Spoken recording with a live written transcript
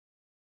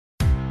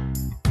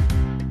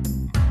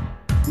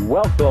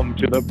Welcome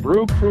to the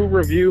Brew Crew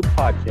Review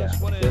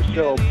Podcast, the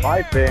show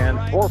by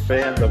fans for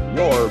fans of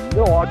your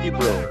Milwaukee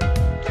Brewers.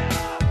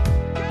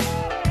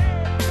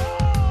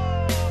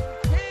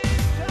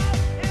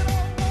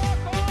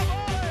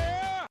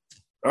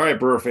 All right,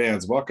 Brewer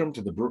fans, welcome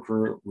to the Brew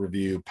Crew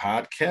Review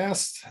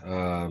Podcast.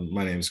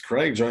 My name is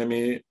Craig. Joining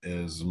me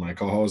is my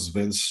co-host,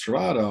 Vince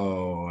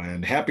Strato.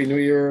 And Happy New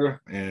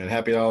Year and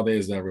Happy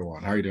Holidays to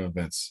everyone. How are you doing,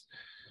 Vince?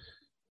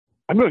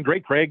 I'm doing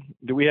great, Craig.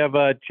 Do we have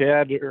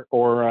Chad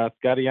or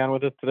Scotty on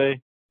with us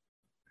today?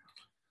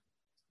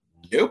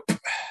 Yep.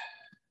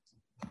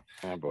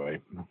 Oh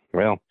boy.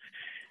 Well,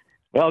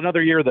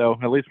 another year though.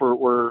 At least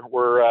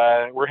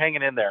we're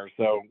hanging in there.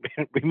 So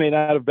we may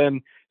not have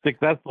been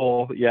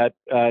successful yet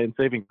in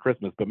saving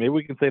Christmas, but maybe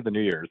we can save the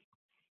New Year's.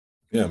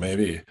 Yeah,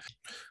 maybe.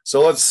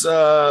 So let's.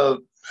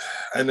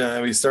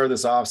 And we started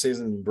this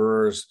offseason.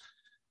 Brewers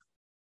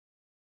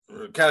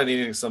kind of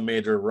needing some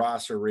major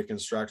roster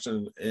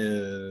reconstruction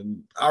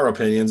in our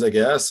opinions, I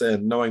guess,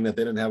 and knowing that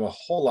they didn't have a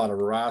whole lot of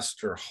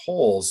roster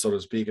holes, so to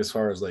speak, as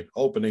far as like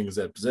openings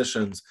at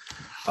positions.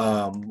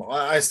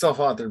 I still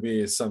thought there'd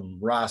be some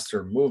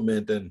roster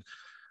movement, and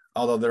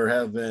although there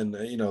have been,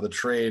 the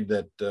trade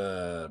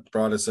that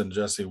brought us in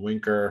Jesse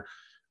Winker,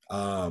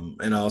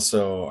 and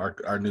also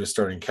our new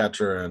starting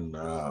catcher and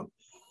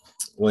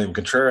William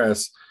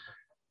Contreras,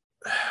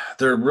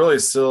 there really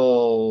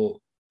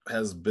still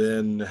has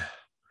been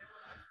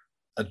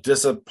a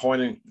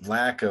disappointing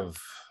lack of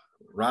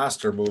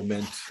roster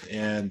movement.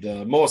 And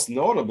most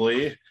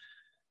notably,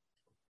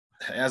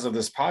 as of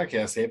this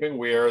podcast taping,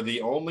 we are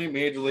the only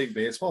Major League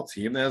Baseball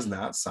team that has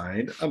not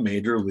signed a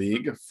major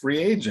league free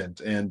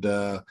agent. And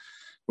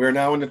we're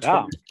now into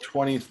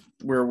 2020.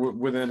 We're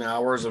within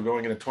hours of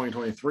going into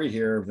 2023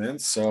 here,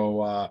 Vince.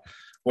 So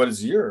what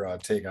is your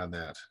take on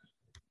that?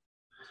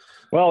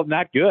 Well,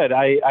 not good.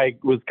 I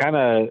was kind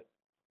of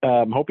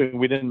hoping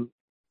we didn't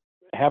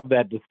have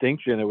that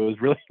distinction. It was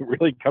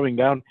really coming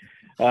down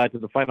to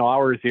the final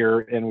hours here,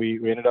 and we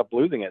ended up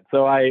losing it.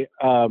 So I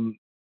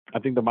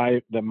think the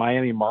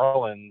Miami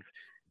Marlins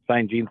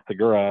signed Gene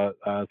Segura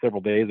several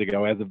days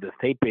ago as of this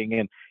taping.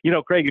 And,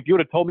 Craig, if you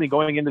would have told me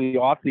going into the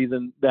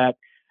offseason that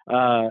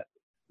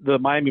the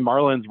Miami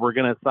Marlins were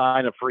going to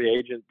sign a free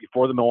agent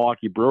before the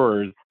Milwaukee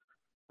Brewers,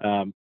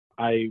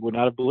 I would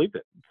not have believed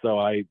it. So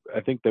I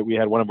think that we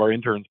had one of our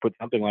interns put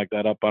something like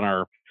that up on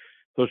our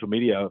social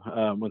media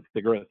when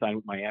Segura signed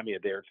with Miami a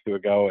day or two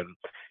ago. And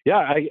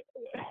yeah,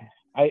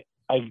 I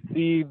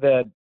see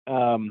that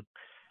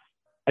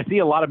I see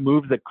a lot of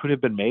moves that could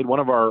have been made.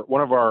 One of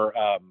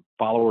our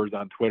followers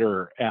on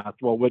Twitter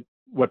asked, well,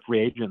 what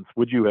free agents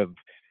would you have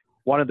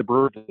wanted the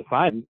Brewers to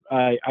sign?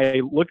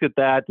 I looked at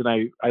that and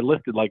I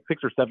listed like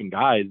 6 or 7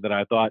 guys that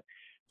I thought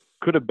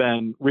could have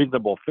been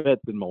reasonable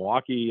fits in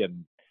Milwaukee.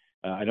 And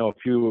I know a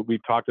few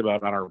we've talked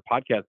about on our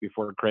podcast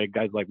before, Craig,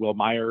 guys like Will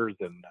Myers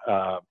and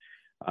a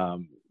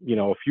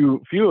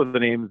few of the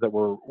names that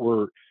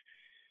were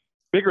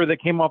bigger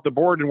that came off the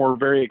board and were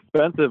very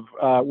expensive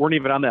weren't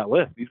even on that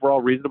list. These were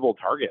all reasonable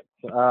targets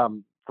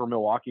for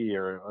Milwaukee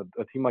or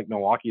a team like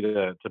Milwaukee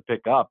to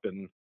pick up.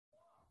 And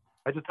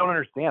I just don't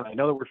understand. I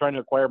know that we're trying to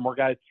acquire more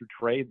guys through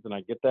trades, and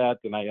I get that,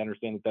 and I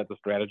understand that that's a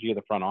strategy of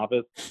the front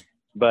office.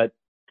 But,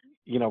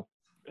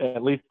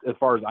 at least as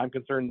far as I'm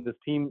concerned, this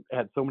team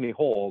had so many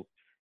holes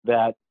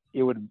that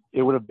it would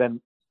have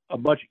been a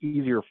much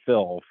easier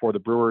fill for the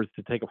Brewers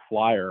to take a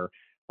flyer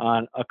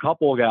on a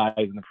couple of guys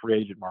in the free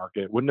agent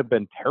market. It wouldn't have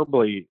been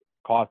terribly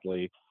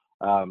costly.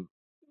 And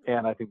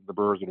I think the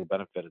Brewers would have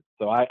benefited.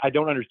 So I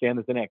don't understand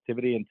this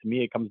inactivity. And to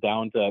me, it comes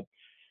down to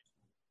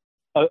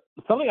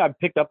something I've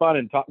picked up on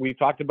and we've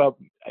talked about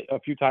a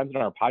few times in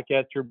our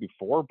podcast here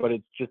before, but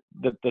it's just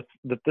that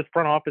this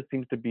front office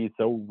seems to be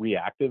so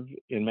reactive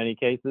in many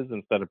cases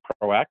instead of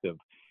proactive.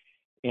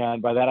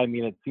 And by that, I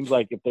mean, it seems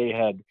like if they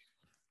had,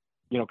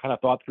 kind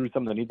of thought through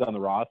some of the needs on the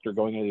roster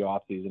going into the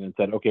offseason and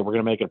said, okay, we're going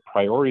to make it a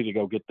priority to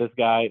go get this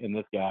guy and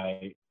this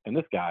guy and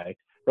this guy,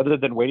 rather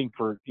than waiting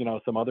for,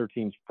 some other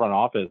team's front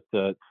office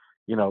to,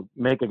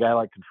 make a guy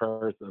like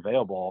Contreras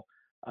available.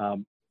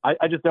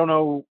 I just don't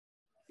know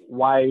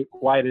why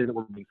it is that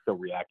we're being so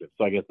reactive.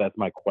 So I guess that's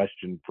my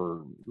question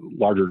for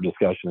larger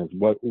discussion is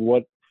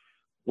what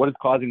is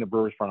causing the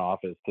Brewers front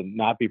office to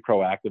not be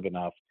proactive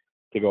enough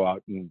to go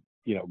out and,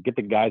 get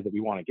the guys that we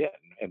want to get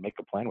and make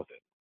a plan with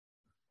it.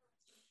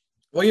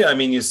 Well, yeah, I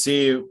mean, you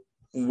see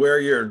where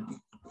your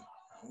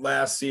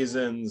prior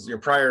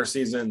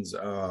season's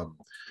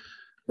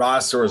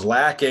roster was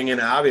lacking,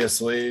 and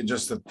obviously,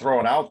 just to throw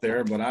it out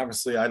there, but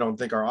obviously, I don't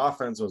think our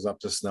offense was up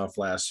to snuff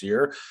last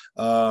year.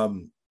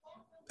 And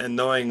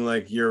knowing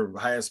like your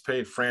highest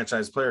paid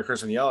franchise player,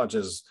 Christian Yelich,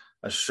 is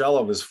a shell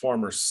of his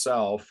former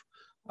self.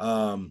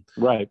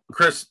 Right.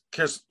 Chris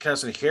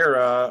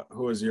Castanera,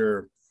 who is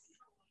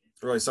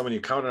really someone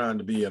you counted on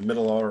to be a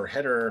middle order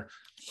hitter,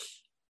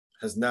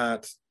 has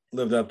not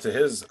lived up to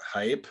his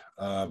hype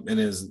and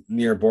is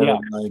near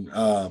borderline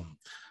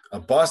a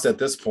bust at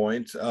this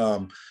point.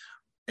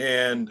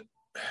 And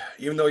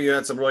even though you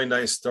had some really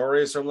nice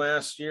stories from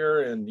last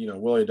year, and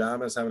Willie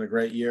Adames having a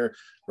great year,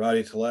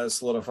 Roddy Tellez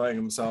solidifying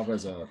himself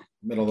as a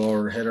middle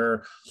order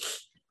hitter,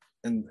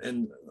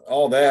 and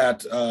all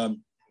that.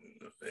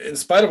 In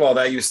spite of all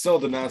that, you still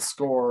did not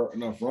score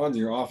enough runs.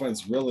 Your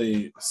offense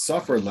really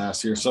suffered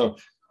last year. So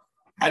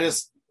I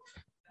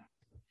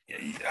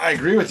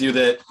agree with you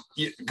that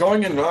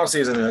going into an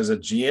offseason as a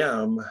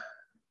GM,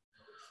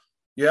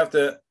 you have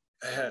to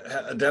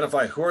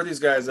identify who are these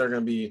guys that are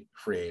going to be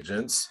free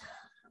agents,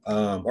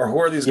 or who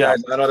are these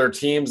guys on other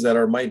teams that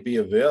might be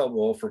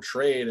available for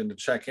trade, and to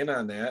check in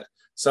on that.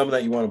 Some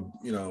that you want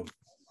to,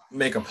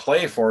 make a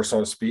play for,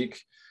 so to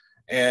speak,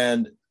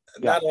 and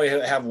not only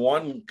have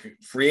one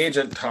free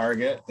agent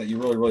target that you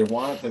really, really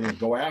want, then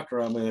go after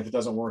them. And if it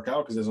doesn't work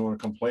out because he doesn't want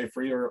to come play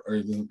for you,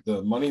 or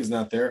the money's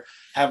not there,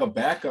 have a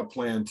backup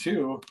plan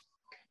too.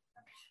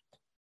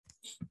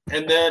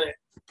 And then,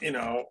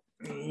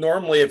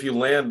 normally if you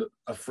land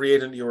a free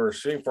agent you were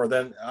shooting for,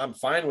 then I'm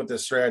fine with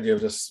this strategy of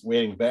just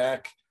waiting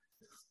back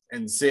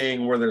and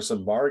seeing where there's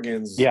some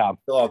bargains,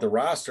 fill out the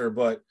roster.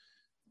 But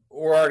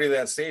we're already at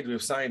that stage.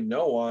 We've signed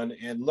no one,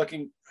 and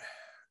looking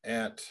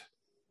at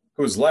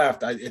who's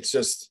left, it's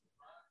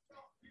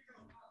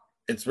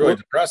really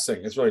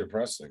depressing. It's really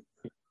depressing.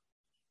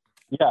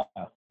 Yeah,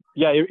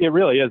 it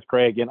really is,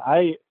 Craig. And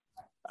I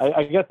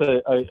guess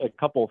a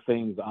couple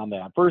things on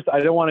that. First,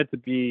 I don't want it to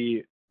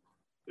be,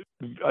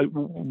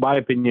 my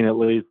opinion at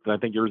least, and I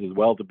think yours as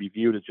well, to be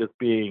viewed as just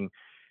being,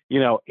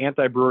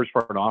 anti-Brewers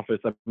front office.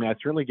 I mean, I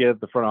certainly give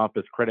the front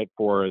office credit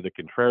for the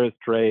Contreras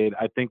trade.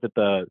 I think that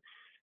the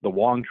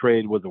Wong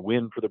trade was a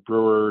win for the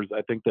Brewers.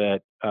 I think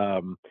that,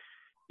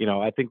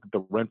 I think that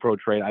the Renfroe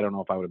trade, I don't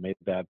know if I would have made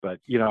that, but,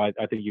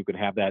 I think you could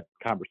have that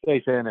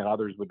conversation, and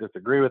others would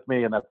disagree with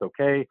me, and that's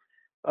okay.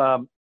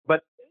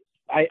 But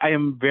I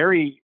am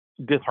very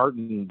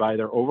disheartened by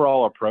their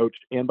overall approach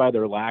and by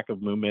their lack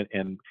of movement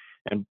and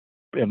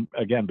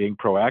again, being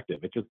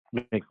proactive. It just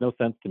makes no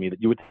sense to me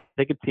that you would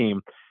take a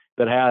team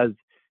that has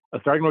a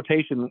starting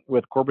rotation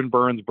with Corbin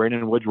Burns,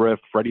 Brandon Woodruff,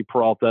 Freddie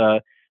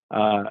Peralta,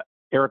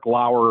 Eric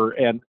Lauer,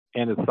 and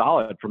is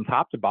solid from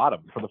top to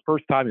bottom for the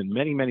first time in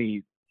many,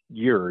 many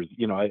years.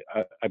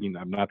 I mean,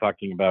 I'm not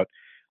talking about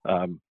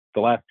the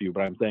last few,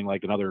 but I'm saying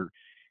like in other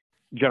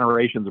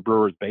generations of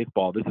Brewers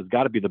baseball, this has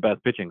got to be the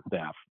best pitching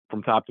staff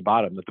from top to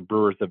bottom that the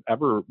Brewers have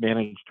ever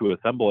managed to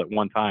assemble at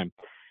one time.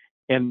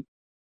 And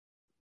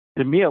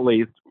to me, at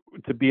least,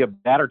 to be a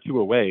bat or two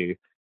away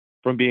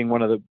from being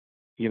one of the,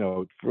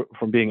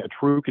 from being a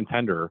true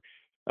contender,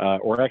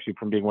 or actually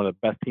from being one of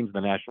the best teams in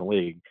the National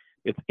League,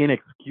 it's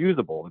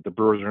inexcusable that the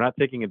Brewers are not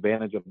taking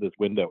advantage of this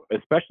window,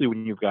 especially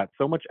when you've got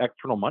so much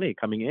external money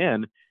coming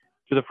in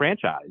to the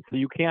franchise. So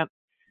you can't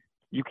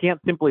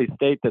simply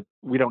state that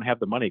we don't have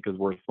the money because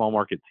we're a small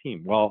market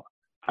team. Well,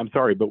 I'm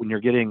sorry, but when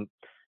you're getting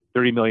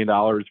 $30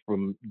 million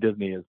from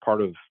Disney as part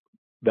of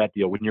that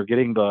deal, when you're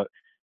getting the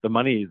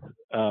monies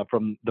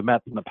from the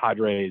Mets and the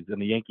Padres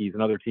and the Yankees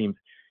and other teams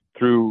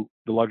through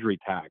the luxury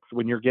tax,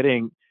 when you're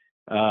getting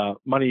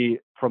money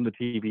from the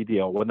TV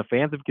deal, when the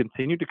fans have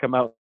continued to come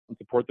out and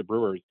support the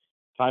Brewers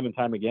time and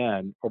time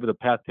again over the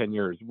past 10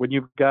 years, when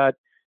you've got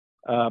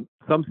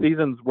some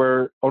seasons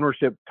where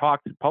ownership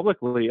talked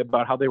publicly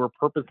about how they were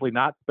purposely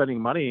not spending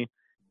money.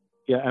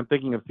 Yeah, I'm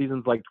thinking of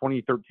seasons like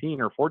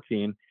 2013 or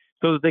 14,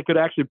 so that they could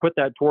actually put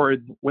that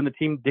towards when the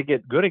team did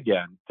get good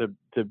again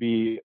to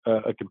be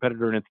a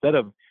competitor. And instead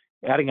of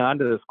adding on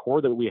to this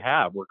core that we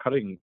have, we're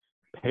cutting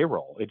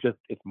payroll.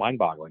 It's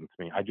mind-boggling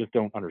to me. I just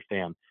don't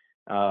understand.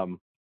 And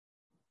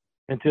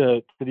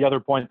to the other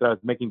point that I was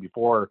making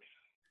before,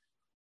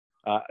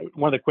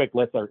 one of the quick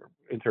lists, our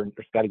intern,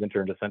 or Scotty's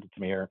intern, just sent it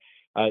to me here.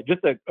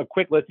 Just a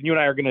quick list, and you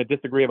and I are going to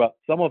disagree about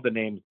some of the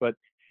names, but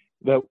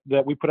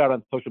that we put out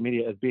on social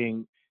media as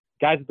being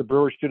guys that the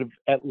Brewers should have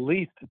at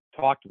least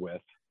talked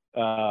with,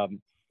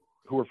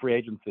 who were free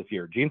agents this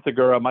year. Gene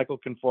Segura, Michael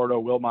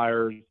Conforto, Will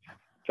Myers,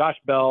 Josh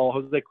Bell,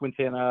 Jose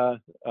Quintana,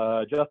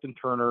 Justin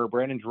Turner,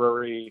 Brandon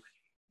Drury,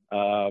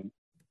 Michael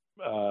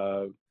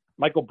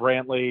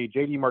Brantley,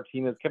 JD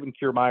Martinez, Kevin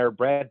Kiermaier,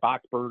 Brad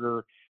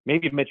Boxberger,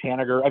 maybe Mitch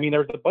Haniger. I mean,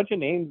 there's a bunch of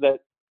names that,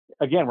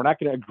 again, we're not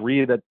going to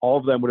agree that all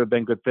of them would have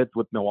been good fits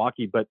with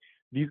Milwaukee, but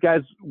these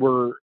guys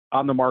were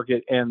on the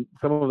market, and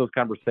some of those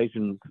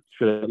conversations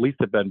should at least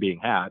have been being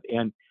had.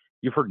 And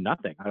you've heard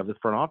nothing out of this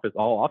front office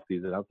all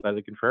offseason outside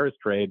the Contreras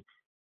trade,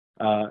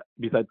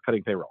 besides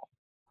cutting payroll.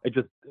 I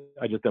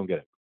just don't get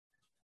it.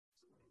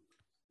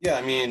 Yeah,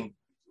 I mean,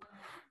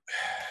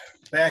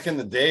 back in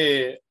the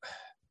day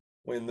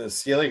when the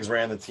Steelings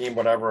ran the team,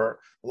 whatever,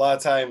 a lot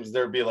of times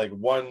there'd be like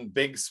one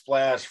big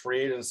splash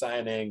free agent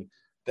signing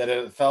that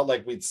it felt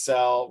like we'd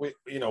sell.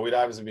 We'd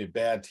obviously be a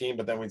bad team,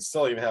 but then we'd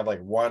still even have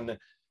like one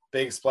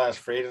big splash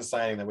free agent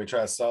signing that we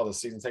try to sell to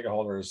season ticket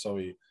holders. So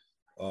we,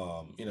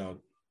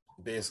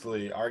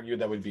 basically argued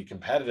that we'd be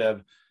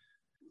competitive.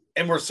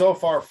 And we're so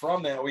far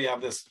from that. We have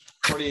this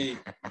pretty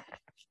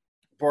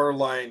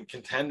borderline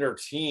contender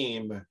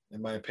team,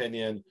 in my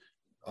opinion.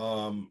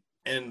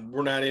 And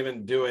we're not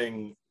even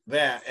doing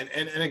that.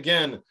 And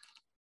again,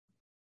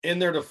 in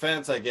their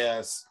defense, I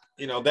guess,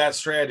 that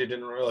strategy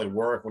didn't really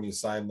work when you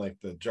signed like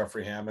the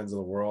Jeffrey Hammonds of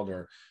the world,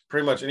 or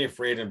pretty much any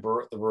free agent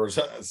the Brewers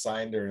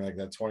signed during like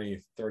that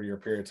 20-30 year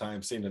period of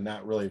time seemed to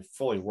not really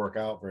fully work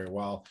out very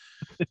well.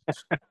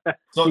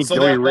 So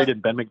Joey Reed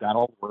and Ben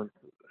McDonald were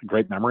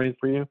great memories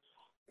for you.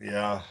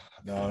 Yeah,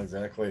 no,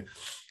 exactly.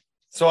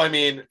 So, I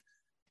mean,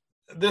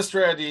 this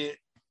strategy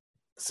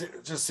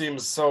just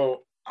seems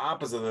so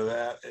opposite of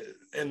that,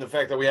 in the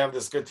fact that we have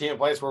this good team in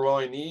place where we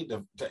only need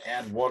to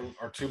add one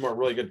or two more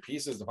really good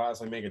pieces to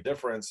possibly make a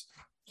difference,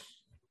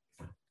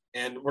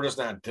 and we're just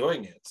not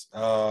doing it.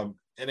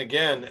 And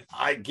again,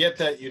 I get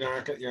that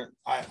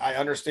I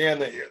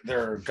understand that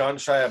they're gun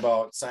shy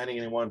about signing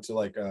anyone to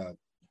like a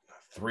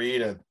 3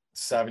 to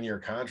 7 year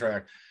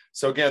contract.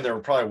 So again, they're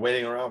probably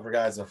waiting around for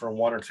guys for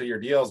 1 or 2 year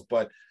deals,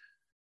 but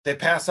they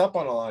pass up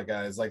on a lot of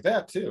guys like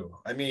that too.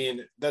 I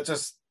mean,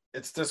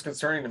 it's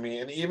disconcerting to me.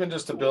 And even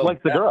just to build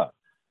like Segura.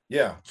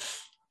 Yeah.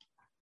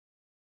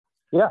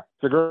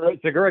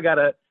 Segura got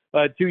a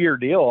 2 year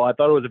deal. I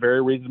thought it was a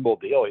very reasonable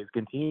deal. He's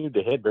continued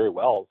to hit very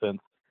well since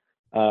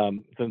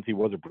he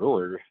was a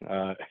Brewer.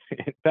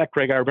 In fact,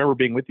 Craig, I remember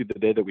being with you the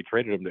day that we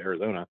traded him to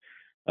Arizona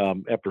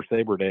after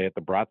Sabre Day at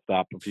the Brat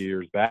Stop a few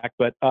years back.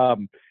 But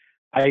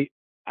I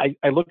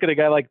look at a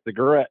guy like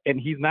Segura, and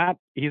he's not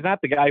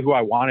the guy who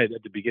I wanted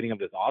at the beginning of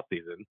this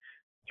offseason,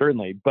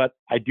 certainly. But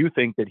I do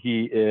think that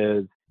he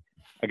is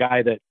a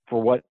guy that,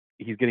 for what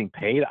he's getting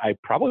paid, I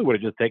probably would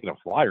have just taken a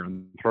flyer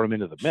and thrown him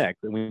into the mix.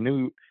 And we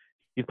knew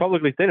he's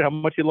publicly stated how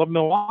much he loved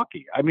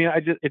Milwaukee. I mean,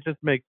 it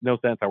just makes no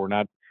sense how we're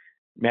not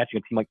matching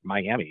a team like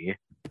Miami,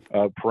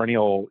 a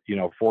perennial,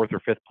 4th or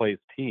 5th place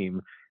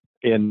team,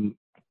 in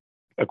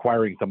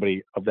acquiring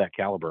somebody of that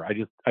caliber. I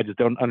just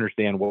don't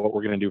understand what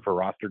we're going to do for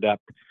roster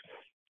depth.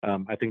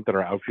 I think that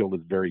our outfield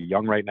is very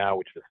young right now,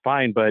 which is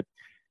fine, but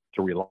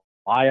to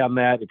rely on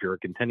that, if you're a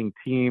contending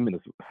team in a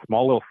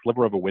small little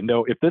sliver of a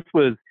window, if this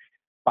was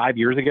 5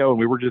 years ago and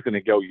we were just going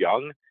to go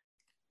young,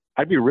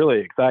 I'd be really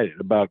excited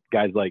about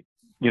guys like,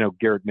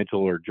 Garrett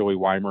Mitchell or Joey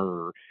Weimer,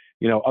 or,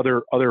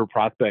 other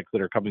prospects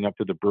that are coming up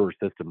to the Brewer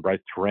system, Bryce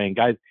Terang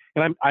guys.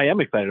 And I am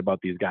excited about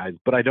these guys,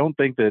 but I don't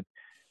think that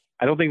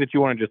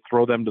you want to just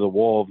throw them to the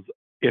wolves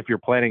if you're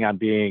planning on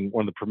being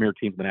one of the premier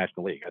teams in the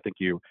National League. I think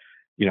you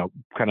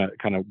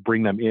kind of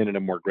bring them in a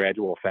more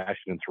gradual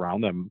fashion and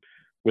surround them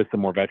with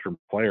some more veteran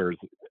players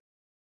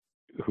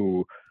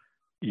who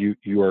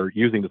you are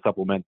using to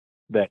supplement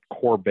that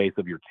core base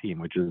of your team,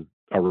 which is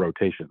a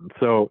rotation.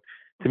 So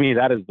to me,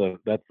 that's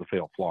the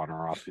fatal flaw in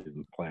our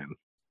offseason plan.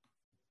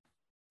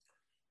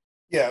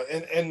 Yeah,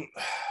 and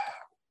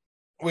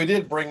we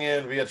did bring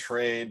in via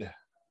trade,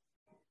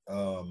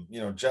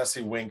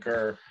 Jesse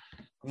Winker.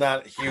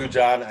 Not huge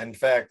on. In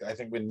fact, I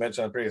think we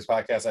mentioned on previous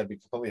podcasts, I'd be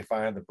completely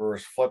fine if the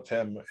Brewers flipped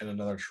him in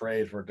another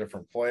trade for a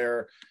different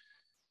player.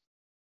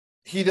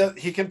 He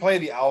can play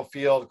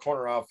the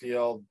corner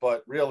outfield,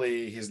 but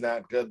really he's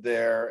not good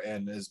there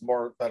and is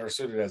better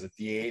suited as a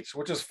DH,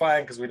 which is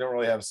fine because we don't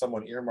really have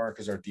someone earmarked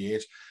as our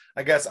DH.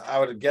 I guess I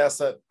would guess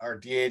that our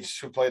DH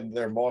who played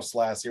there most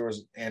last year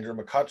was Andrew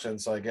McCutchen.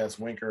 So I guess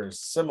Winker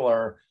is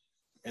similar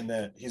in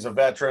that he's a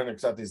veteran,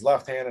 except he's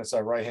left-handed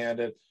instead of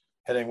right-handed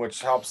hitting,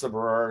 which helps the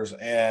Brewers.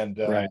 And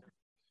right.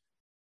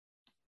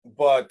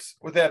 But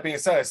with that being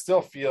said, I still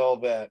feel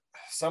that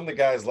some of the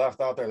guys left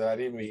out there that I'd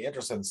even be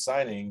interested in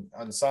signing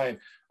unsigned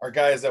are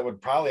guys that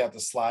would probably have to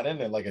slot in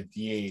at like a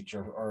DH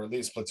or at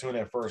least platoon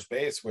at first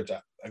base, which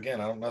again,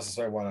 I don't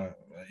necessarily want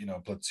to,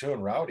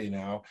 platoon Rowdy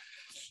now.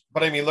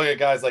 But I mean, look at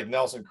guys like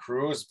Nelson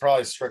Cruz,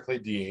 probably strictly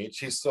DH.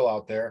 He's still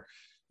out there.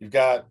 You've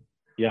got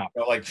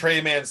like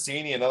Trey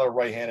Mancini, another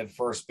right-handed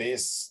first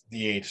base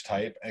DH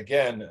type.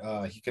 Again,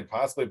 he could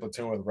possibly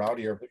platoon with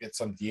Rowdy or get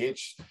some DH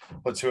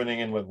platooning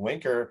in with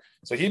Winker.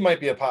 So he might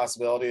be a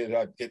possibility that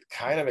I'd get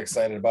kind of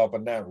excited about,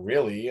 but not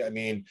really. I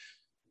mean,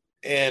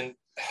 and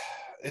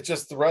it's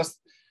just the rest,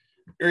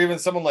 or even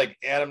someone like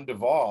Adam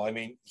Duvall. I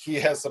mean, he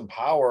has some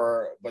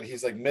power, but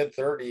he's like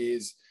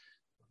mid-30s,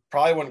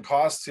 probably wouldn't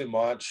cost too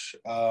much.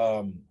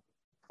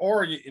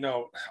 Or,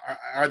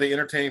 are they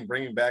entertaining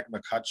bringing back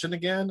McCutchen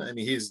again? I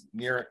mean, he's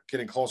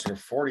getting closer to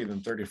 40 than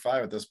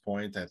 35 at this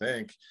point, I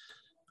think.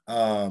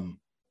 I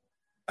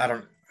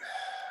don't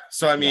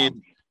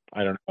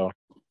know.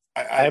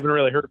 I haven't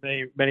really heard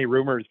many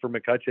rumors for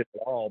McCutchen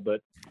at all, but,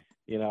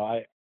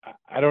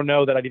 I don't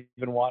know that I'd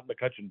even want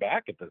McCutchen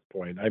back at this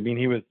point. I mean,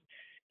 he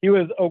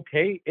was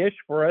okay-ish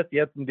for us. He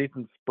had some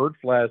decent spurts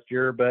last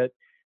year, but,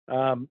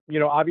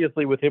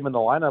 obviously with him in the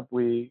lineup,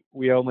 we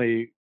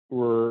only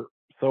were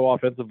so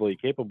offensively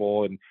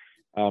capable, and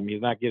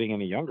he's not getting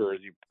any younger, as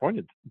you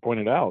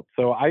pointed out.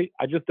 So I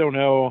just don't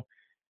know.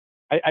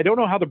 I don't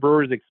know how the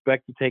Brewers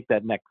expect to take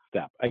that next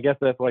step. I guess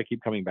that's what I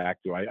keep coming back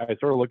to. I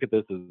sort of look at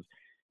this as,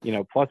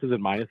 pluses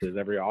and minuses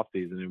every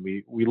offseason, and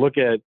we look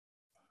at,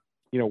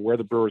 where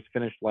the Brewers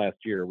finished last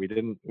year. We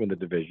didn't win the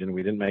division.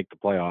 We didn't make the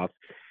playoffs,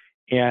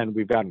 and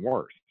we've gotten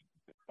worse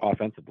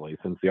offensively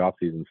since the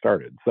offseason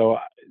started. So,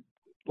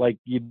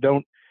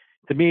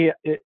 to me,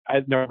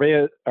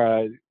 Narvaez,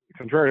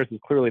 Contreras is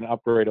clearly an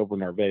upgrade over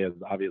Narvaez,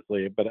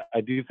 obviously, but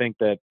I do think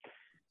that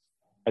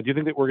I do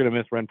think that we're going to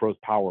miss Renfro's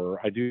power.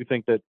 I do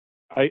think that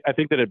I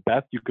think that at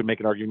best you could make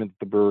an argument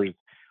that the Brewers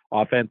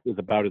offense is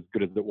about as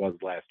good as it was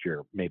last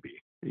year,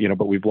 maybe.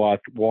 But we've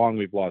lost Wong,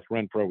 we've lost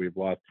Renfro, we've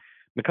lost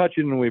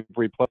McCutcheon, and we've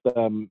replaced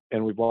them,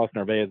 and we've lost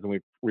Narvaez, and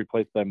we've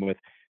replaced them with,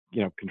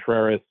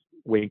 Contreras,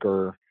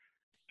 Winker,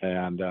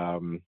 and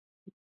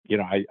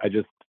I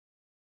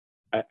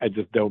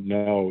just don't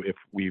know if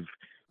we've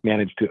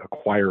managed to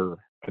acquire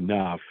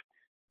enough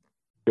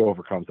to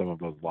overcome some of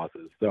those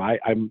losses. So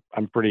I'm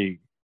pretty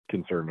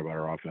concerned about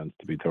our offense,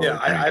 to be totally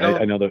frank.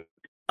 I know that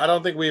I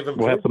don't think we've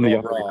improved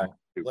overall,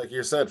 like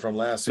you said, from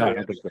last year. I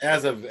don't think so.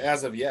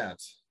 as of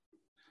yet.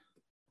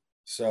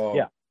 So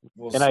yeah,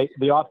 we'll and see.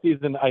 the off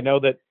season, I know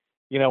that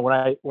when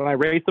I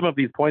raised some of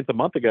these points a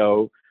month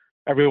ago,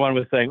 everyone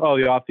was saying, "Oh,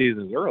 the off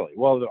season is early."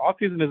 Well, the off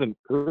season isn't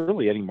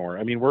early anymore.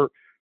 I mean, we're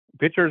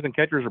pitchers and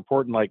catchers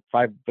report in like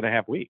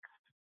 5.5 weeks.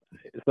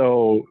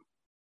 So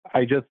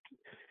I just,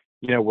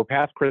 we're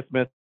past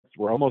Christmas.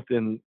 We're almost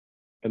in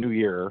a new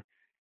year.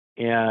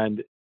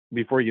 And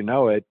before you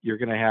know it, you're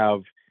going to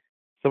have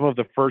some of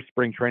the first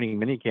spring training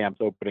mini camps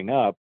opening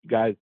up.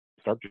 Guys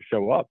start to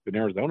show up in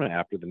Arizona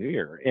after the new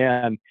year.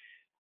 And,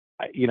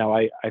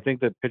 I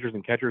think that pitchers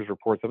and catchers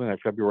report something like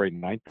February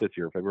 9th this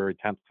year, February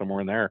 10th, somewhere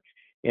in there.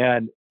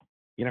 And,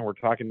 we're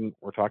talking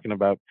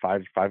about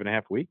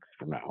 5.5 weeks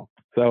from now.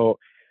 So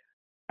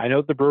I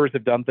know the Brewers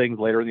have done things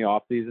later in the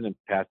offseason in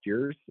past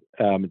years.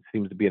 It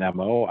seems to be an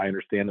MO. I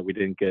understand that we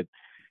didn't get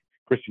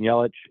Christian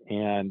Yelich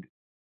and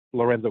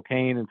Lorenzo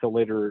Cain until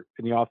later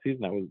in the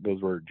offseason.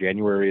 Those were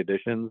January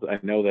additions. I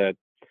know that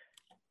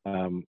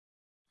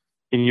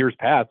in years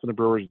past, when the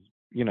Brewers,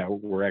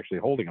 were actually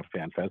holding a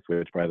fan fest,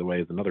 which, by the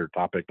way, is another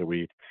topic that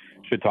we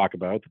should talk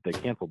about, that they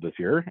canceled this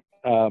year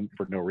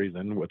for no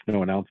reason, with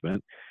no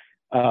announcement.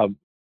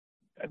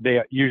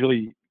 They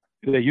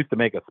used to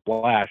make a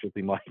splash. It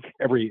seemed like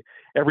every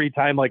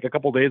time, like a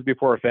couple of days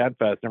before a fan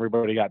fest,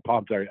 everybody got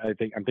pumped.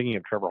 I'm thinking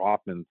of Trevor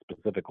Hoffman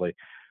specifically,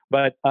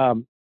 but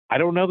I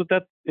don't know that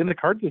that's in the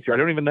cards this year. I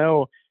don't even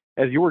know,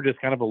 as you were just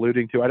kind of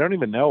alluding to, I don't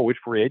even know which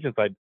free agents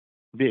I'd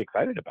be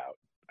excited about.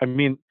 I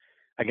mean,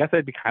 I guess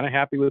I'd be kind of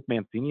happy with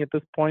Mancini at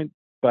this point,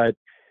 but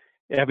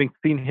having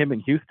seen him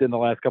in Houston the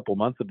last couple of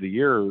months of the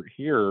year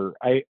here,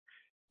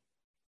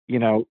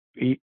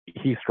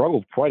 he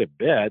struggled quite a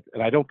bit,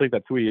 and I don't think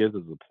that's who he is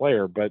as a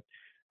player, but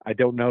I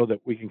don't know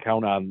that we can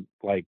count on,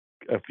 like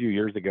a few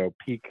years ago,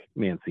 peak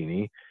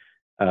Mancini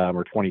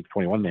or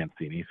 2021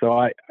 Mancini. So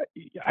I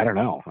don't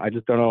know. I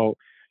just don't know.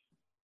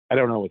 I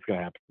don't know what's going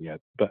to happen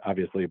yet, but I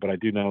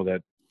do know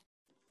that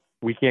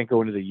we can't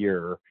go into the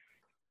year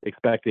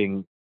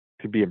expecting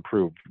to be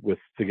improved with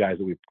the guys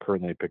that we've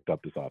currently picked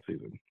up this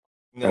offseason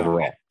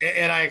overall.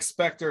 And I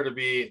expect there to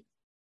be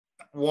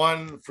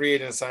one free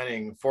agent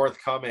signing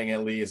forthcoming,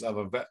 at least, of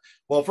a vet.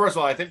 Well, first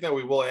of all, I think that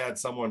we will add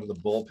someone to the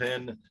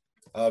bullpen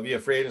via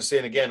free agency.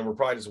 And again, we're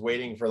probably just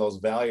waiting for those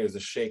values to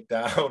shake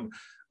down.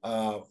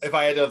 If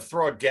I had to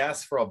throw a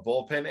guess for a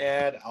bullpen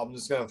ad, I'm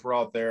just going to throw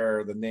out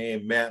there the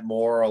name Matt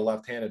Moore, a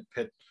left-handed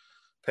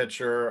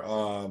pitcher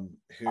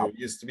who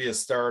used to be a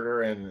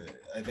starter and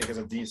I think is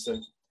a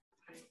decent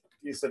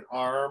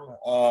arm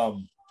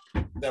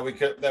that we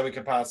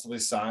could possibly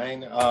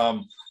sign.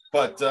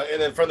 But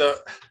and then for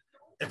the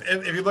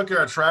if you look at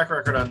our track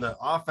record on the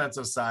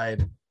offensive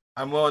side,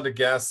 I'm willing to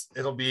guess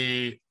it'll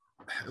be,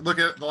 look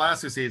at the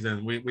last two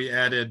seasons. We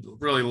added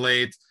really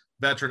late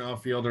veteran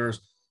outfielders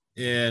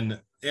in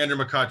Andrew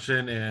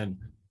McCutcheon and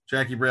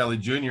Jackie Bradley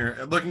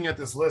Jr. Looking at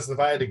this list, if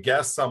I had to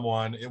guess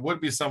someone, it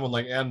would be someone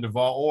like Adam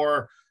Duvall,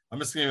 or I'm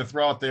just going to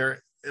throw out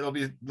there, it'll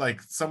be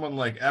like someone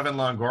like Evan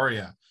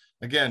Longoria.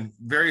 Again,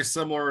 very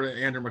similar to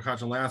Andrew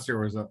McCutcheon last year,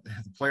 was a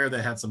player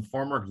that had some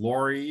former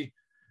glory,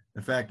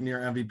 in fact, near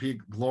MVP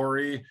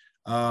glory,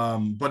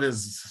 but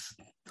is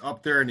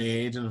up there in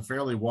age and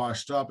fairly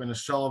washed up in a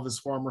shell of his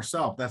former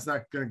self. That's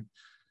not gonna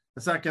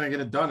get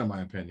it done, in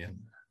my opinion.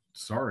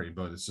 Sorry,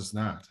 but it's just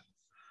not.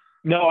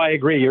 No, I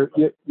agree.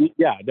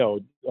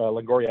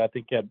 Longoria, I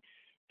think, had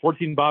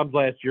 14 bombs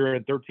last year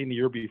and 13 the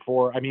year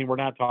before. I mean, we're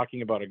not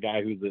talking about a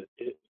guy who's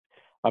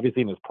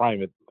obviously in his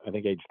prime at, I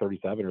think, age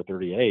 37 or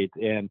 38,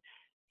 and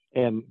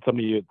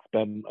somebody who had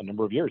spent a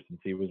number of years since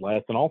he was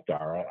last an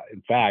all-star.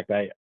 In fact,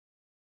 I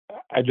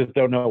just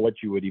don't know what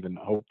you would even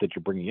hope that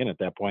you're bringing in at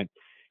that point,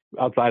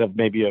 outside of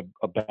maybe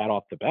a bat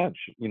off the bench.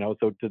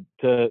 So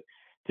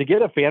to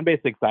get a fan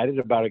base excited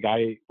about a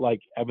guy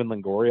like Evan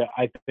Longoria,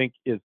 I think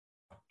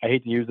I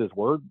hate to use this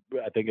word,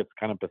 but I think it's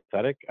kind of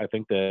pathetic. I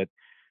think that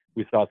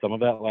we saw some of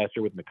that last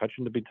year with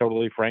McCutcheon, to be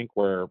totally frank,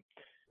 where,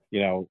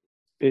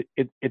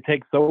 it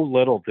takes so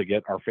little to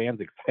get our fans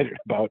excited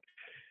about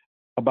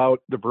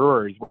the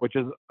Brewers, which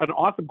is an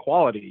awesome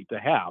quality to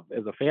have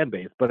as a fan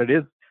base, but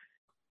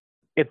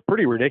it's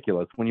pretty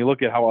ridiculous when you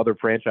look at how other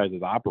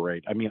franchises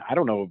operate. I mean, I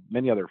don't know of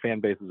many other fan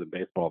bases in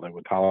baseball that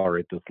would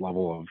tolerate this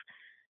level of,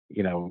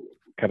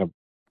 kind of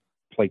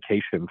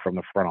placation from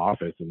the front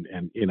office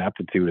and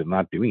ineptitude and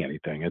not doing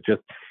anything.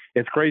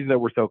 It's crazy that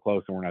we're so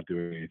close and we're not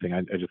doing anything.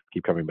 I just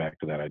keep coming back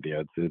to that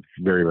idea. It's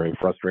very, very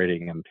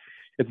frustrating. And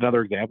it's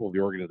another example of the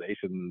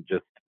organization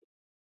just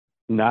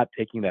not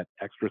taking that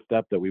extra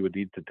step that we would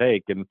need to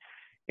take.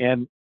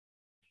 And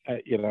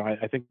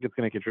I think it's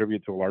going to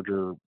contribute to a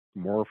larger,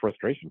 more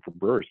frustration for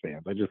Brewers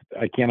fans.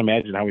 I can't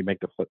imagine how we make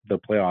the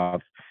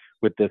playoffs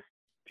with this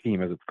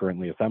team as it's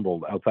currently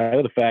assembled, outside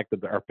of the fact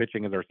that our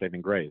pitching is our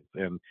saving grace.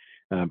 And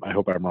I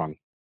hope I'm wrong.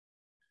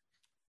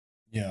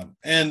 Yeah.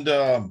 And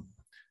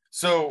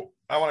so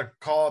I want to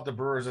call out the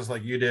Brewers just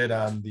like you did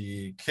on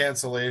the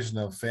cancellation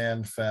of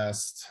Fan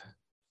Fest.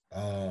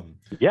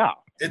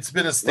 It's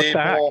been a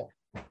staple.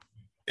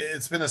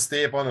 It's been a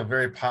staple and a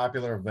very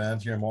popular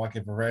event here in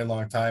Milwaukee for a very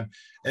long time.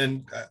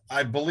 And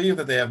I believe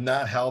that they have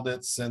not held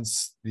it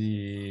since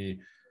the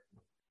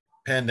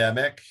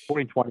pandemic.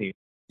 2020.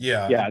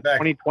 Yeah. Yeah.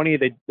 2020,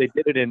 they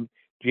did it in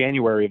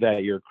January of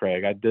that year,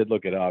 Craig. I did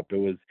look it up. It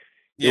was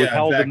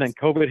held, and then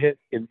COVID hit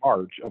in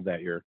March of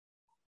that year.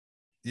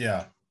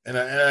 Yeah. And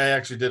I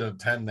actually did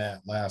attend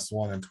that last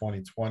one in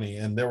 2020,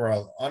 and there were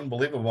an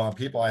unbelievable amount of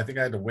people. I think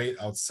I had to wait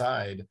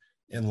outside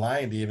in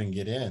line to even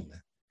get in.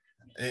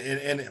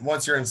 And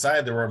once you're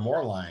inside, there were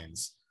more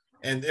lines,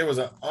 and it was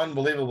an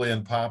unbelievably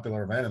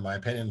unpopular event, in my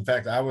opinion. In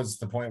fact, I was at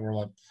the point where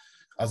I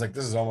was like,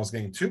 this is almost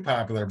getting too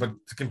popular, but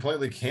to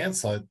completely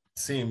cancel it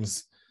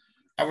seems,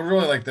 I would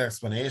really like the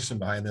explanation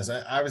behind this.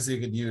 Obviously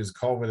you could use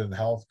COVID and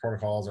health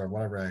protocols or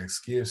whatever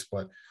excuse,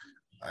 but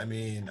I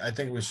mean, I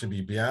think we should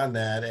be beyond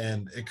that.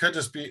 And it could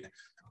just be,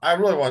 I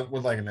really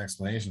would like an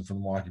explanation from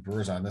the Milwaukee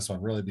Brewers on this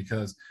one, really,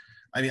 because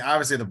I mean,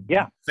 obviously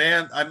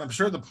I'm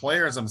sure the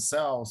players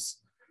themselves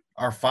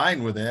are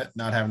fine with it,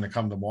 not having to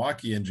come to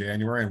Milwaukee in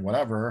January and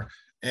whatever.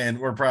 And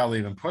we're probably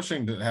even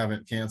pushing to have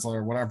it canceled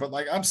or whatever.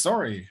 But I'm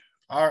sorry,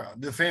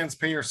 the fans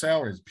pay your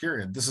salaries,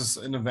 period. This is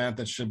an event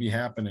that should be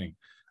happening.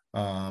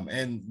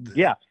 Totally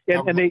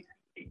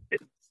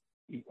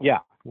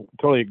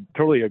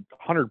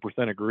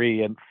 100%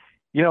 agree. And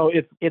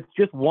it's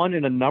just one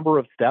in a number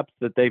of steps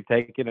that they've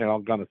taken, and I'll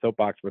go on the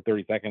soapbox for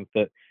 30 seconds,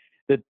 that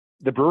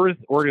the Brewers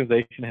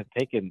organization has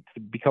taken to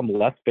become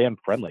less fan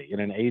friendly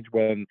in an age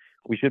when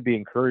we should be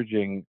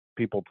encouraging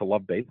people to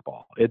love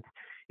baseball. It's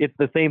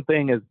the same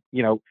thing as,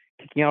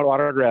 kicking out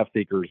autograph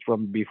seekers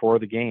from before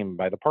the game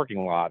by the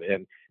parking lot,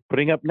 and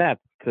putting up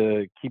nets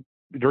to keep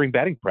during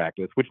batting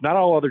practice, which not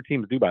all other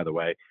teams do, by the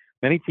way.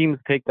 Many teams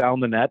take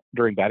down the net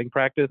during batting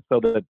practice so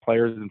that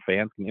players and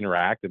fans can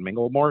interact and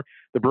mingle more.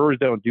 The Brewers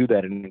don't do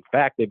that. And in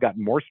fact, they've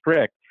gotten more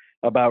strict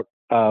about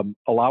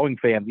allowing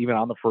fans, even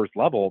on the first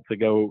level, to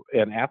go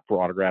and ask for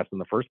autographs in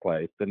the first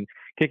place, and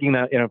kicking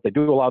that, if they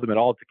do allow them at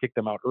all, to kick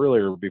them out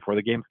earlier before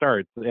the game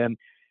starts, and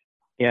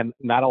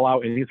not allow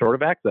any sort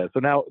of access. So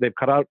now they've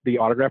cut out the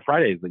autograph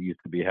Fridays that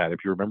used to be had. If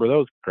you remember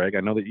those, Craig, I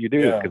know that you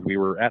do, because we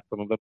were at some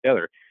of them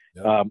together.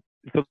 Yep.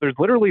 So there's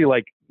literally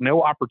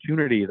no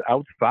opportunities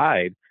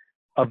outside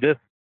of this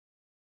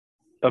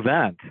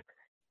event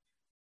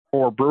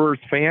for Brewers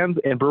fans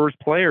and Brewers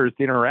players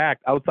to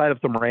interact outside of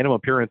some random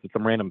appearance at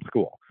some random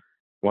school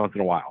once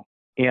in a while.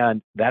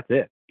 And that's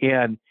it.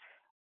 And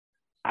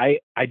I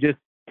just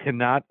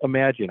cannot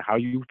imagine how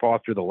you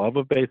foster the love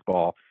of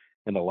baseball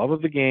and the love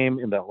of the game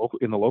in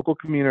the local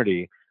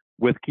community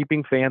with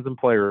keeping fans and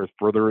players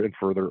further and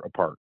further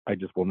apart. I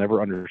just will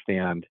never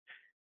understand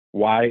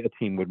why a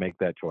team would make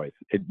that choice.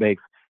 It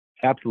makes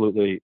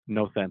absolutely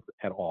no sense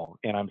at all.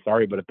 And I'm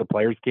sorry, but if the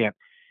players can't,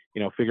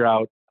 figure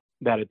out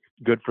that it's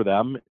good for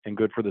them and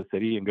good for the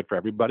city and good for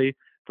everybody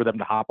for them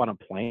to hop on a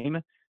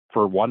plane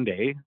for one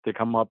day to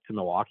come up to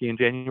Milwaukee in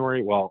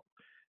January, well,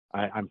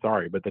 I'm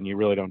sorry, but then you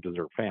really don't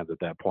deserve fans at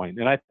that point.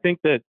 And I think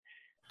that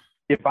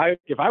if I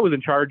was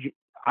in charge,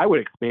 I would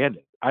expand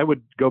it. I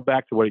would go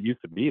back to what it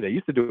used to be. They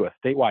used to do a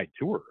statewide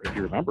tour, if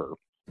you remember.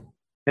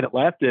 And it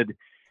lasted,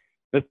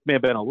 this may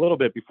have been a little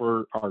bit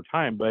before our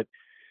time, but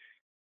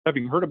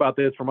having heard about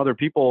this from other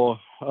people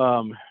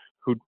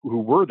who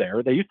were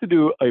there, they used to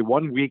do a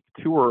 1-week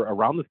tour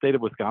around the state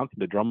of Wisconsin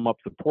to drum up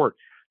support.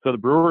 So the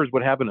Brewers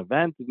would have an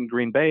event in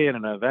Green Bay and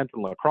an event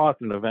in La Crosse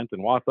and an event in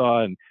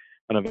Wausau and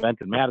an event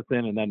in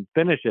Madison, and then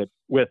finish it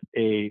with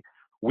a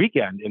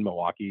weekend in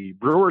Milwaukee,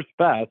 Brewers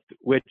Fest,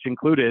 which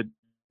included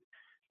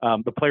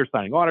the players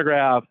signing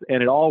autographs,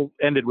 and it all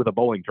ended with a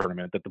bowling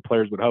tournament that the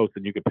players would host,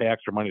 and you could pay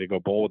extra money to go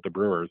bowl with the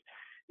Brewers.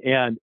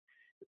 And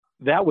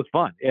that was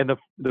fun. And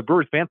the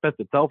Brewers Fan Fest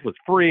itself was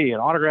free,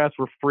 and autographs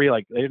were free.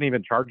 They didn't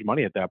even charge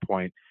money at that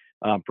point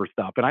for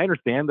stuff. And I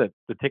understand that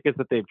the tickets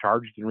that they've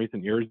charged in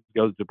recent years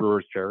goes to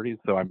Brewers charities,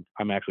 so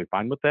I'm actually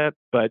fine with that.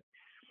 But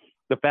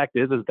the fact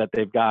is that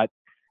they've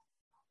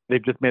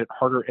just made it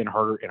harder and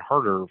harder and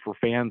harder for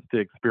fans to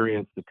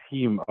experience the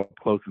team up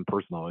close and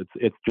personal.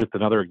 It's just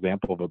another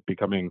example of it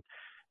becoming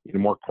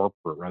more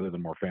corporate rather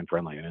than more fan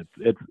friendly, and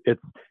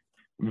it's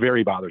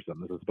very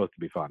bothersome. This is supposed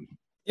to be fun.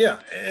 Yeah,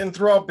 and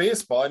throughout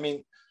baseball, I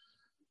mean,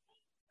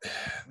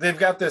 they've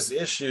got this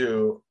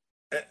issue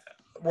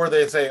where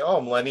they say,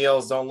 "Oh,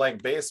 millennials don't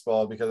like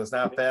baseball because it's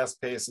not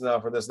fast-paced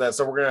enough," or this, that.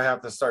 So we're going to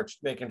have to start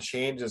making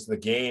changes to the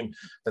game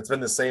that's been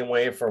the same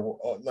way for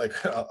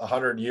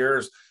 100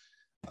 years.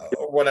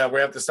 when we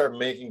have to start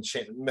making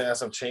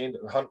massive change,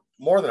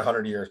 more than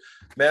 100 years,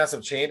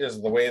 massive changes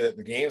in the way that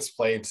the game's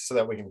played so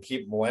that we can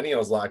keep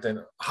millennials locked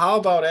in. How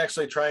about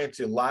actually trying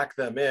to lock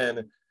them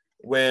in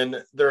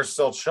when they're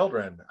still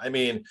children? I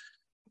mean,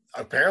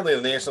 apparently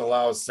the nation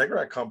allows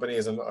cigarette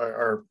companies and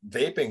or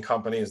vaping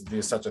companies to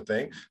do such a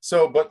thing.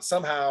 So, but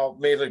somehow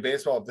Major League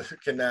Baseball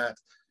cannot,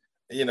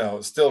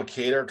 still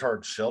cater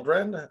toward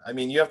children. I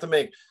mean, you have to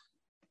make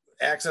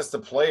access to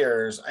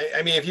players.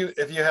 I mean, if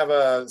you have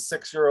a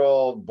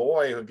 6-year-old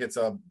boy who gets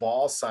a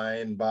ball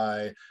signed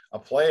by a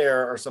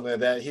player or something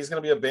like that, he's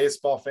going to be a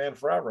baseball fan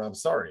forever. I'm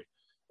sorry.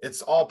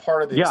 It's all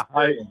part of the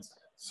experience.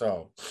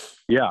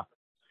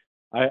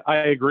 I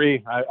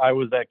agree. I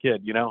was that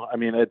kid, I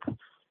mean,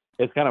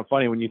 it's kind of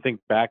funny when you think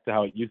back to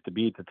how it used to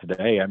be to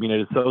today. I mean,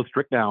 it is so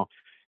strict now.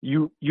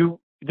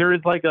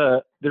 There's like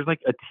a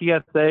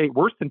TSA,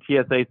 worse than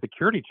TSA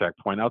security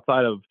checkpoint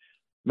outside of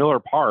Miller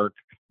Park,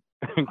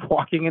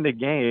 walking into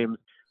games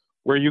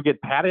where you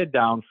get patted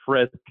down,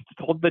 frisked,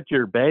 told that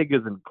your bag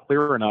isn't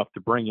clear enough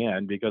to bring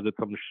in because it's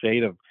some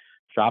shade of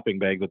shopping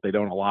bag that they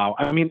don't allow.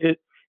 I mean,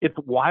 it's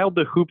wild,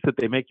 the hoops that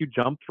they make you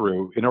jump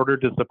through in order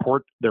to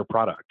support their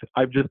product.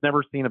 I've just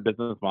never seen a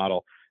business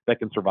model that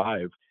can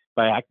survive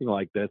by acting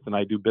like this. And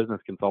I do business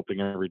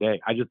consulting every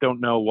day. I just don't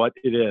know what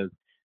it is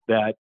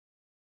that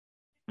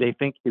they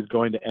think is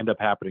going to end up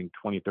happening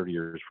 20, 30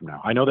 years from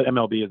now. I know that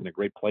MLB is in a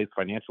great place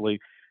financially,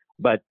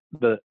 but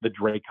the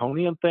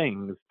draconian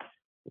things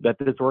that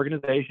this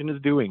organization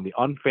is doing, the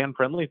unfan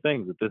friendly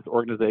things that this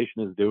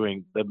organization is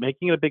doing, that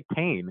making it a big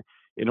pain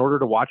in order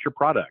to watch your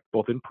product,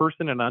 both in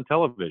person and on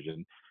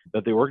television,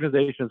 that the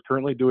organization is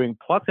currently doing,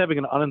 plus having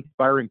an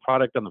uninspiring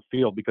product on the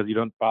field because you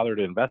don't bother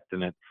to invest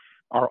in it,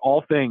 are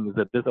all things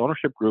that this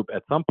ownership group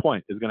at some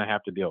point is going to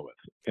have to deal with.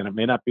 And it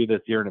may not be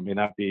this year and it may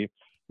not be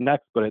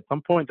next, but at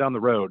some point down the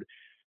road,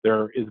 they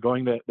are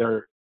going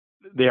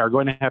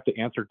to have to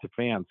answer to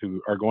fans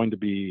who are going to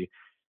be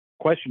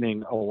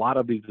questioning a lot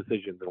of these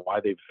decisions and why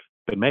they've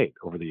been made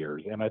over the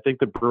years. And I think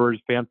the Brewers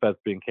Fan Fest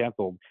being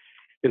canceled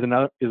is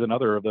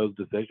another of those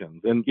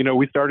decisions. And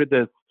we started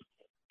the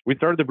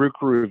Brew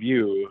Crew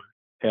Review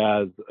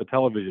as a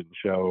television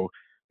show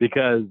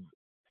because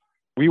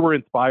we were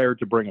inspired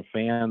to bring a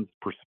fan's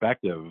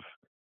perspective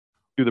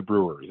to the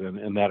Brewers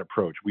and that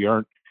approach. We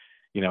aren't,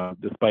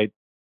 despite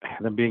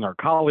them being our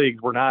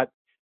colleagues, we're not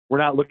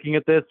looking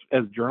at this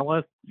as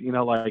journalists,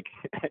 like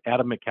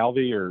Adam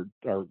McCalvey or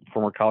our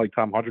former colleague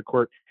Tom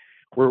Hodgecourt.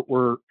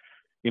 We're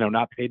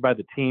not paid by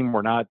the team.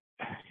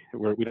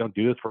 We don't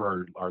do this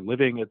for our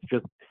living. It's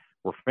just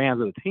we're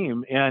fans of the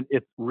team, and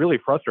it's really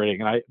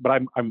frustrating.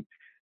 But I'm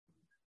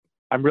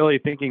really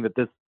thinking that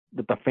the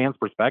fans'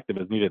 perspective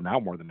is needed now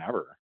more than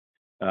ever,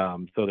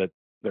 so that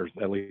there's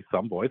at least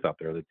some voice out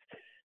there that's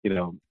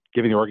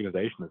giving the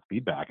organization this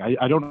feedback.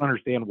 I don't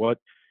understand what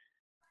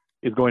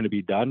is going to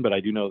be done, but I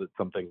do know that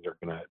some things are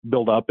going to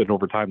build up, and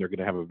over time they're going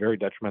to have a very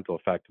detrimental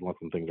effect unless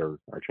some things are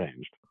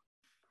changed.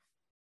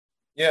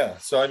 Yeah,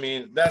 so I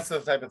mean, that's the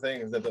type of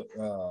thing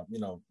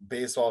that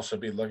baseball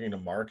should be looking to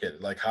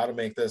market, like how to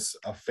make this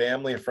a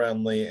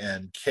family-friendly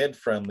and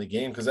kid-friendly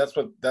game, because that's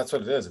what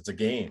it is. It's a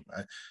game,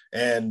 right?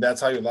 And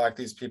that's how you lock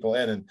these people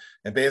in.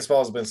 And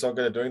baseball has been so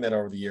good at doing that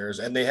over the years,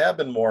 and they have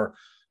been more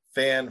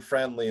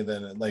fan-friendly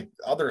than like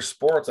other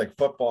sports like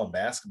football and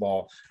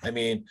basketball. I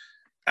mean,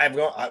 I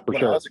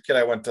was a kid,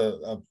 I went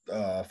to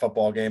a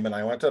football game and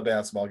I went to a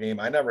basketball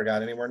game. I never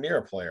got anywhere near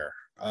a player,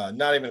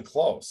 not even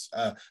close.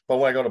 But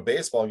when I go to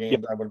baseball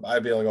games,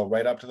 I'd be able to go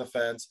right up to the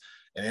fence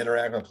and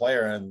interact with a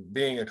player. And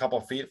being a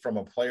couple feet from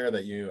a player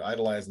that you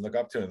idolize and look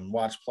up to and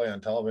watch play on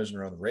television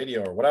or on the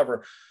radio or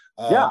whatever,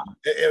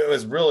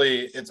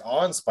 it's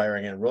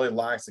awe-inspiring and it really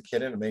locks the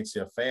kid in and makes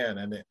you a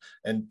fan.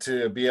 And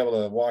to be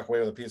able to walk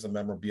away with a piece of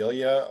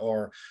memorabilia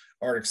or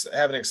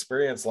have an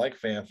experience like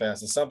Fan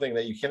Fest is something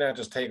that you cannot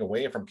just take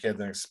away from kids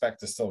and expect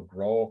to still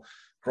grow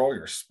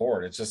your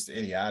sport. It's just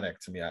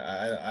idiotic to me.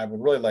 I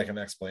would really like an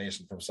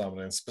explanation from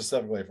someone, and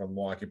specifically from the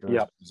Milwaukee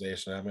Brewers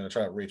organization. I'm going to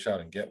try to reach out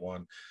and get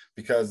one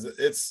because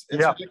it's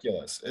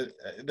ridiculous.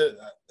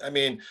 I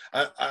mean,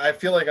 I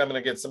feel like I'm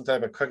going to get some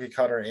type of cookie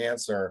cutter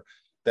answer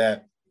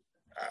that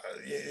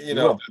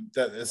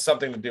that is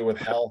something to do with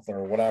health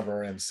or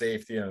whatever and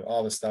safety and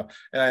all this stuff.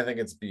 And I think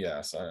it's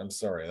BS. I'm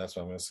sorry. That's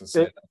what I'm going to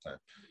say at that time.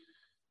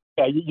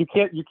 Yeah, you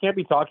can't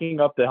be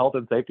talking up the health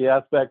and safety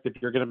aspect if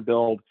you're going to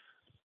build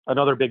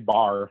another big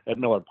bar at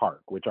Miller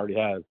Park, which already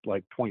has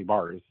like 20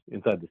 bars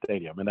inside the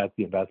stadium, and that's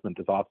the investment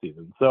this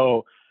offseason.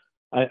 So,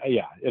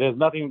 it has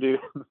nothing to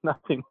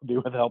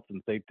do with health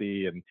and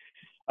safety, and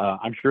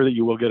I'm sure that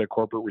you will get a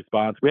corporate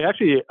response. We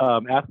actually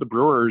asked the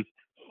Brewers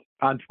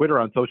on Twitter,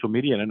 on social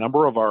media, and a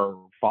number of our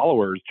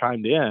followers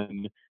chimed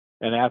in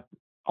and asked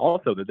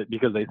also that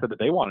because they said that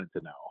they wanted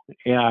to know,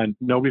 and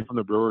nobody from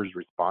the Brewers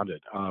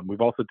responded.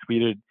 We've also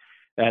tweeted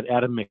at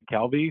Adam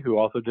McCalvey, who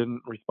also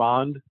didn't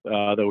respond,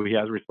 though he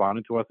has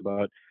responded to us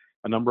about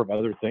a number of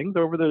other things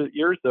over the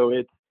years. So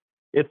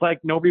it's like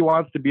nobody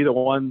wants to be the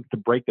one to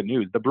break the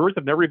news. The Brewers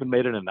have never even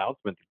made an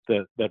announcement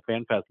that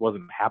FanFest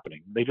wasn't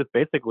happening. They just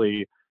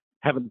basically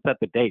haven't set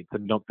the dates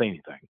and don't say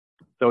anything.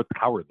 So it's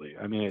cowardly.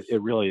 I mean,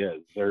 it really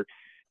is.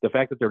 The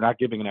fact that they're not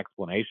giving an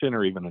explanation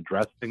or even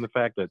addressing the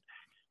fact that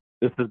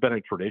this has been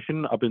a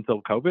tradition up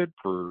until COVID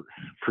for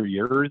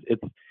years.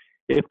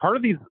 It's part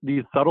of these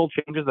subtle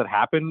changes that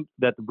happened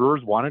that the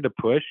Brewers wanted to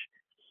push,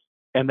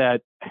 and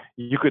that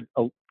you could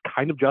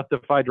kind of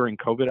justify during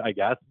COVID, I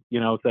guess,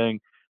 saying,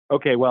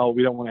 okay, well,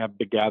 we don't want to have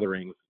big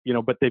gatherings,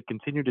 but they've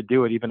continued to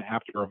do it even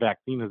after a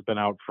vaccine has been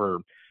out for,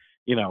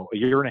 a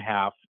year and a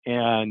half.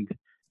 And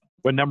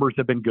when numbers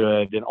have been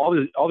good and all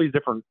these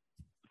different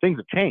things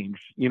have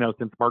changed,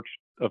 since March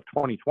of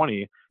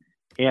 2020,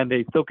 and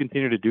they still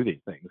continue to do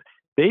these things.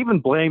 They even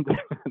blamed,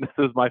 this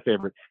is my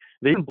favorite,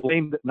 they even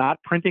blamed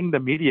not printing the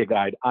media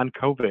guide on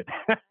COVID.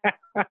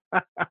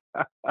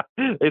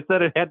 They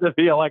said it had to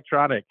be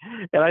electronic.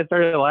 And I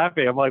started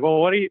laughing. I'm like, well,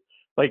 what do you,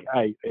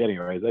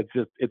 anyways,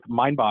 it's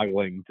mind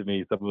boggling to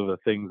me, some of the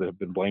things that have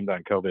been blamed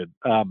on COVID.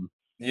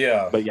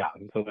 Yeah. But yeah,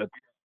 so that's.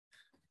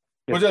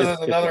 Which is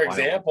another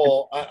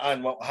example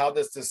on how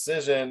this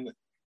decision,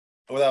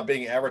 without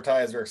being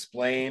advertised or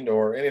explained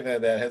or anything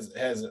like that,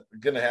 has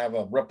going to have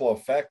a ripple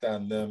effect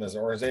on them as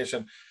an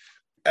organization.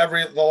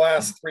 The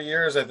last 3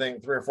 years, I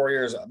think 3 or 4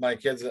 years, my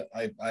kids,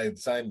 I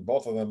signed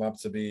both of them up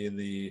to be in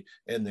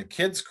the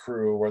kids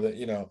crew where they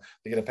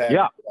get a pack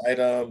of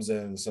items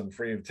and some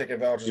free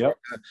ticket vouchers. Yep.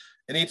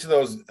 And each of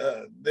those,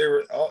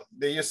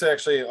 they used to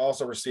actually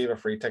also receive a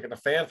free ticket to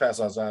Fan Fest.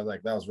 I was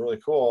like, that was a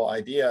really cool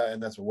idea,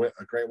 and that's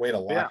a great way to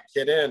lock a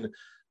kid in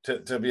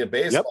to be a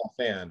baseball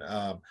fan.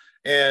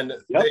 And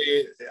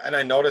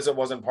I noticed it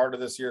wasn't part of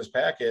this year's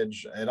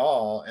package at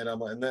all.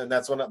 And then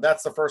that's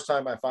the first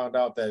time I found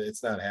out that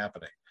it's not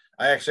happening.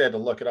 I actually had to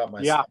look it up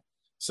myself. Yeah.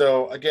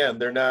 So again,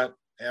 they're not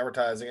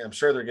advertising. I'm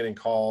sure they're getting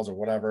calls or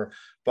whatever,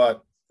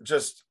 but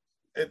just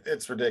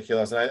it's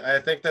ridiculous. And I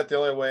think that the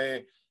only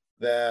way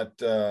that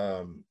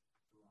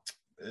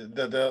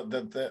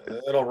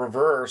it'll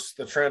reverse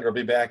the trend or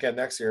be back at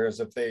next year is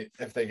if they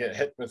get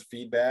hit with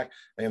feedback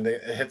and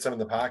it hits them in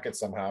the pocket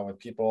somehow with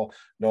people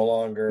no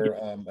longer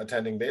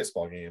attending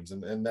baseball games,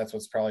 and that's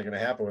what's probably going to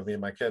happen with me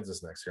and my kids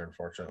this next year,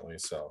 unfortunately.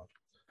 So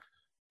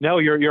no,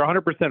 you're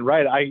 100%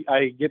 right.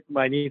 I get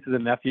my nieces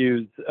and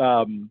nephews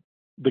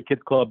the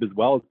kids club as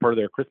well as part of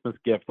their Christmas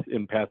gifts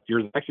in past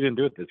years. I actually didn't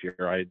do it this year.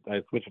 I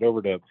switched it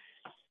over to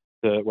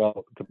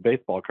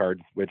baseball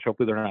cards, which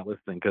hopefully they're not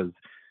listening, because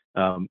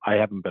I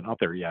haven't been out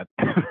there yet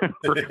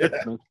for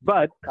Christmas,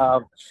 but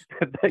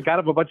they got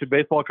them a bunch of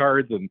baseball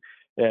cards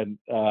and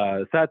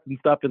sets and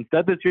stuff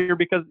instead this year,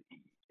 because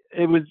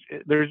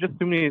there's just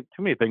too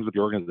many things with the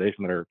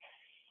organization that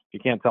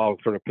you can't tell,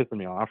 sort of pissing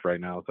me off right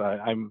now. So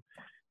I'm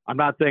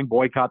not saying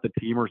boycott the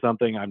team or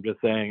something. I'm just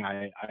saying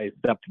I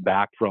stepped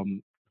back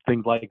from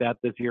things like that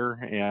this year,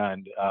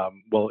 and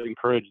will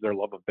encourage their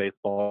love of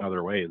baseball in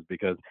other ways,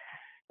 because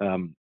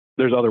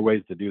there's other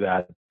ways to do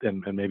that,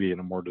 and maybe in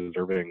a more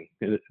deserving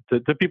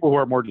to people who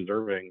are more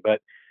deserving.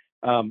 But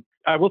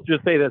I will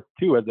just say this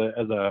too, as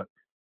a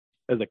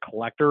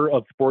collector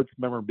of sports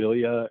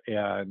memorabilia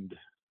and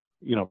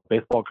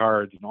baseball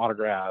cards and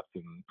autographs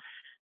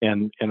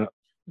and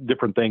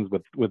different things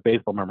with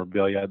baseball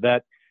memorabilia,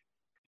 that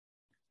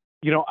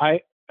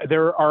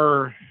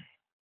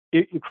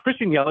if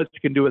Christian Yelich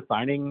can do a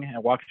signing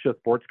at Waukesha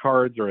Sports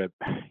Cards or at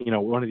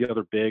one of the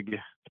other big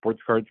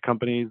sports cards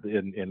companies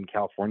in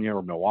California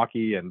or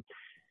Milwaukee, and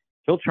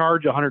he'll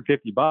charge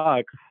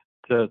 $150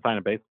 to sign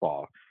a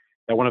baseball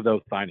at one of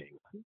those signings.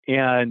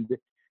 And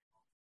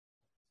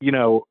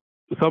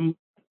some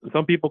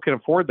people can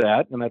afford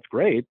that, and that's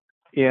great.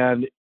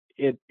 And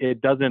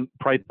it doesn't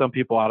price some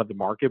people out of the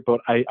market,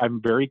 but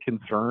I'm very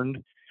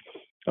concerned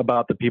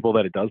about the people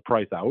that it does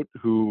price out,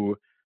 who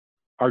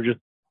are just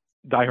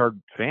diehard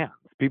fans,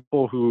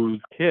 people whose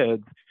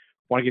kids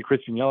want to get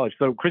Christian Yelich.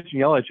 So Christian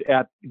Yelich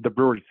at the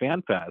Brewers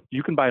Fan Fest,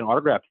 you can buy an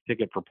autograph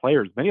ticket for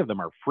players. Many of them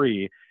are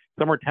free.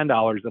 Some are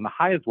 $10, and the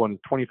highest one is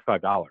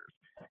 $25.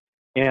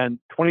 And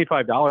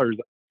 $25,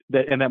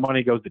 and that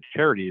money goes to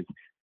charities.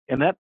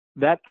 And that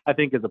I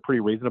think is a pretty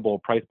reasonable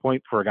price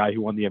point for a guy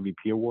who won the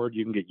MVP award.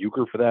 You can get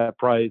Euchre for that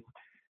price.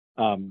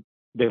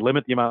 They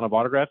limit the amount of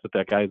autographs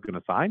that guy is going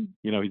to sign.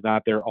 He's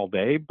not there all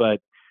day,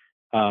 but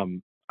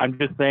I'm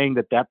just saying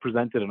that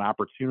presented an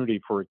opportunity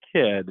for a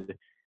kid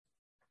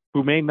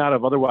who may not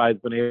have otherwise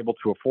been able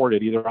to afford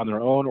it, either on their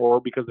own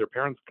or because their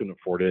parents couldn't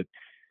afford it,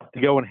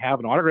 to go and have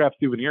an autographed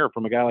souvenir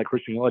from a guy like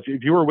Christian Yelich.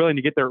 If you were willing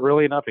to get there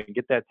early enough and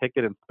get that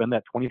ticket and spend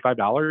that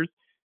 $25,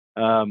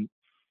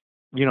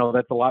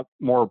 that's a lot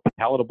more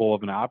palatable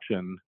of an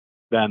option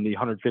than the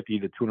 $150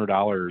 to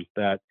 $200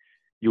 that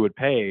you would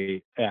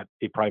pay at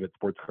a private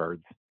sports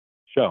cards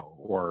show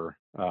or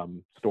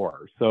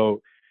store.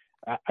 So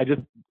I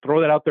just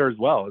throw that out there as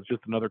well. It's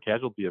just another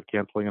casualty of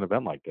canceling an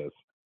event like this.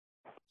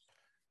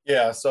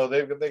 Yeah, so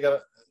they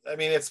got. I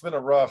mean, it's been a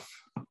rough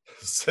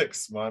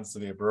 6 months to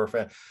be a Brewer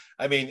fan.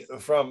 I mean,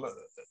 from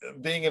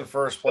being in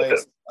first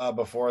place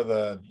before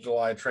the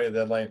July trade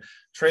deadline,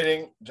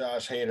 trading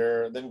Josh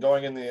Hader, then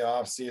going in the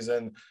off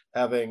season,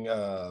 having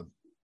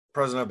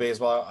president of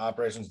baseball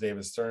operations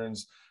David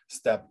Stearns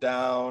step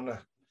down,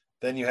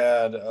 Then you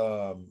had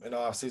an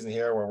off season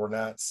here where we're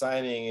not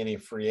signing any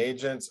free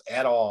agents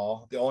at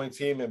all. The only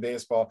team in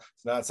baseball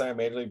is not signing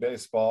Major League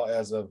Baseball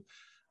as of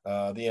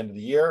the end of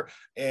the year.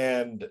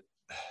 And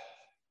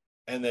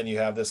then you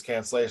have this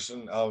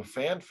cancellation of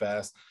Fan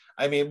Fest.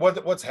 I mean,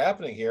 what's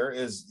happening here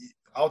is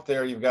out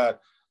there you've got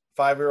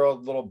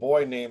 5-year-old little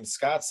boy named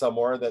Scott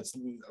somewhere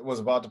was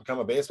about to become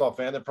a baseball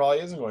fan that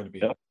probably isn't going to be.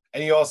 Yep.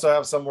 And you also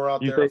have somewhere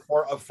out there a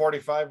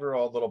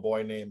 45-year-old little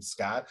boy named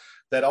Scott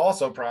that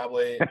also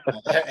probably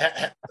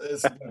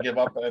is going to give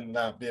up and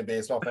not be a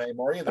baseball fan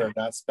anymore either,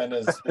 not spend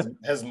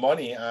his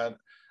money on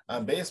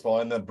baseball.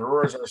 And the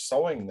Brewers are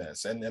sowing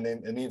this, and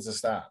it needs to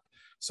stop.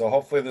 So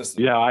hopefully this.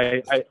 Yeah,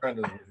 I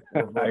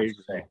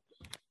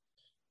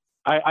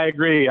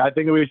agree. I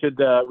think we should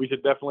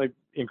definitely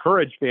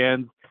encourage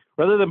fans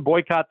rather than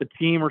boycott the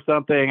team or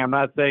something. I'm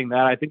not saying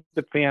that. I think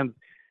the fans.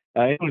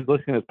 Anyone who's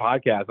listening to this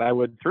podcast, I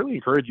would certainly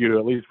encourage you to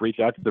at least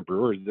reach out to the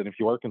Brewers. And if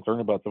you are concerned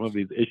about some of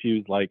these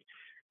issues like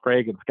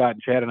Craig and Scott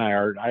and Chad and I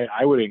are,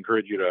 I would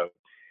encourage you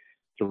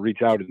to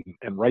reach out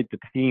and write the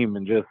team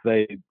and just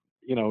say,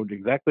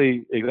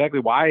 exactly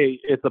why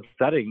it's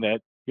upsetting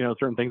that,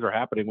 certain things are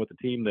happening with the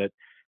team that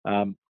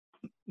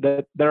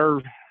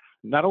are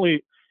not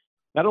only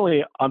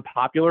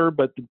unpopular,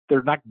 but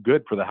they're not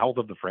good for the health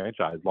of the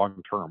franchise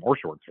long term or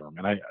short term.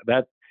 And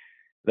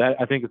that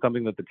I think is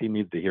something that the team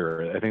needs to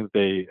hear. I think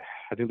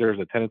there's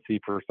a tendency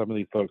for some of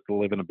these folks to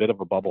live in a bit of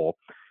a bubble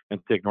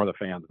and to ignore the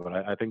fans. But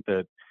I think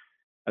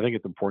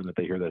it's important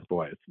that they hear this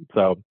voice.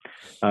 So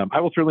I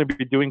will certainly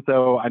be doing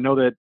so. I know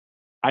that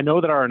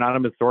our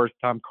anonymous source,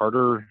 Tom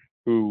Carter,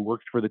 who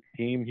works for the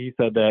team, he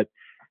said that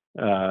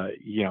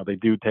they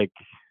do take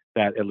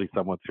that at least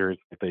somewhat serious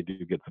if they do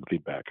get some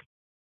feedback.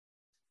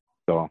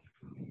 So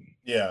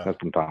yeah, that's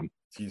from Tom.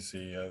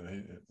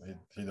 TC,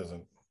 he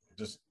doesn't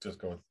just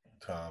go with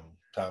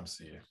Tom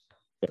C.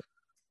 Yep.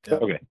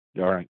 Okay.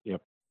 All right.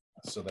 Yep.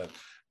 So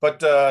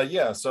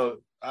so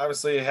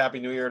obviously Happy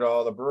New Year to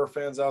all the Brewer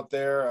fans out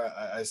there.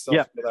 I still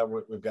feel that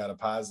we've got a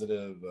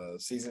positive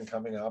season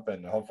coming up,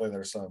 and hopefully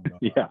there's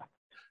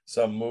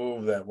some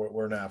move that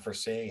we're not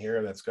foreseeing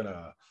here that's going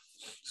to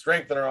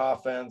strengthen our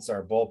offense,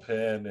 our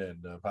bullpen,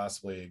 and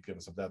possibly give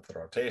us some depth of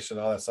rotation,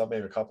 all that stuff,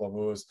 maybe a couple of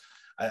moves.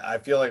 I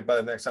feel like by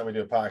the next time we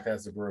do a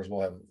podcast, the Brewers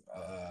will have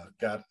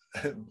got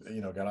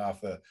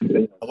off the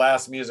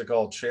last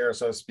musical chair,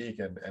 so to speak,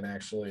 and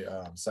actually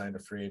signed a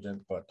free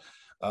agent. But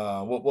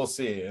we'll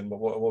see, and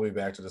we'll be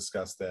back to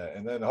discuss that.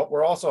 And then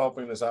we're also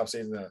hoping this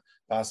offseason to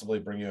possibly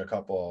bring you a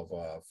couple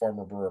of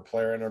former Brewer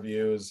player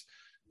interviews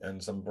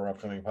and some Brewer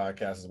upcoming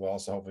podcasts as well.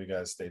 So hopefully you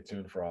guys stay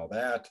tuned for all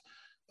that.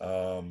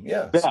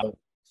 So.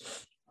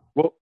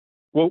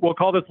 We'll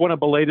call this one a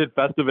belated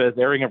Festivus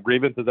airing of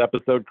grievances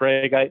episode,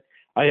 Craig.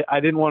 I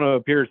didn't want to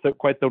appear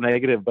quite so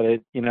negative, but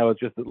it's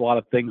just a lot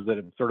of things that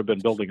have sort of been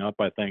building up.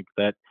 I think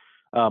that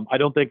I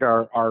don't think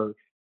are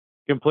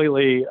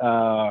completely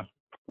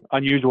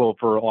unusual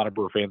for a lot of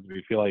Brewer fans to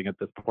be feeling at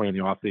this point in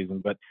the off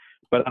season. But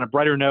on a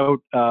brighter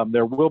note,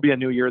 there will be a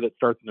new year that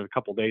starts in a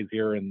couple days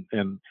here,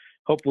 and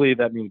hopefully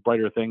that means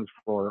brighter things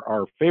for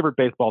our favorite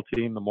baseball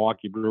team, the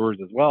Milwaukee Brewers,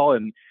 as well.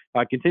 And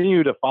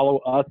continue to follow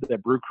us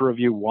at Brew Crew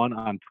Review 1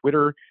 on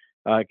Twitter.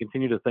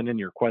 Continue to send in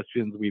your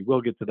questions. We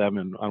will get to them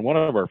on one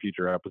of our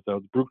future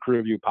episodes. Brew Crew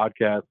Review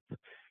Podcast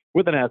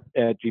with an S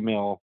at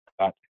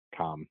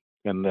gmail.com.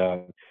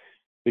 And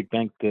big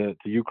thanks to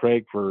you,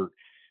 Craig, for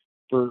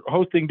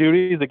hosting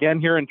duties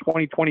again here in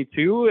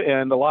 2022,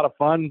 and a lot of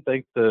fun.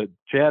 Thanks to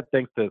Chad.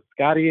 Thanks to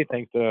Scotty.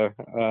 Thanks to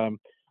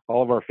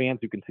all of our fans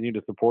who continue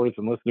to support us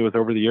and listen to us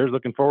over the years.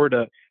 Looking forward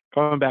to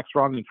coming back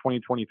strong in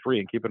 2023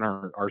 and keeping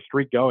our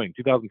streak going,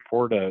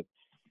 2004 to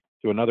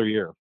another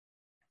year.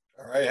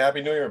 All right.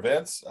 Happy New Year,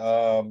 Vince.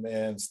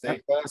 And stay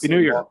classy. Happy New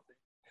Year.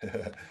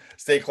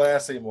 Stay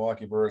classy,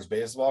 Milwaukee Brewers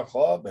Baseball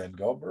Club, and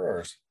go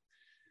Brewers.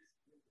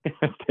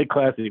 Stay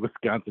classy,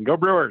 Wisconsin. Go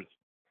Brewers.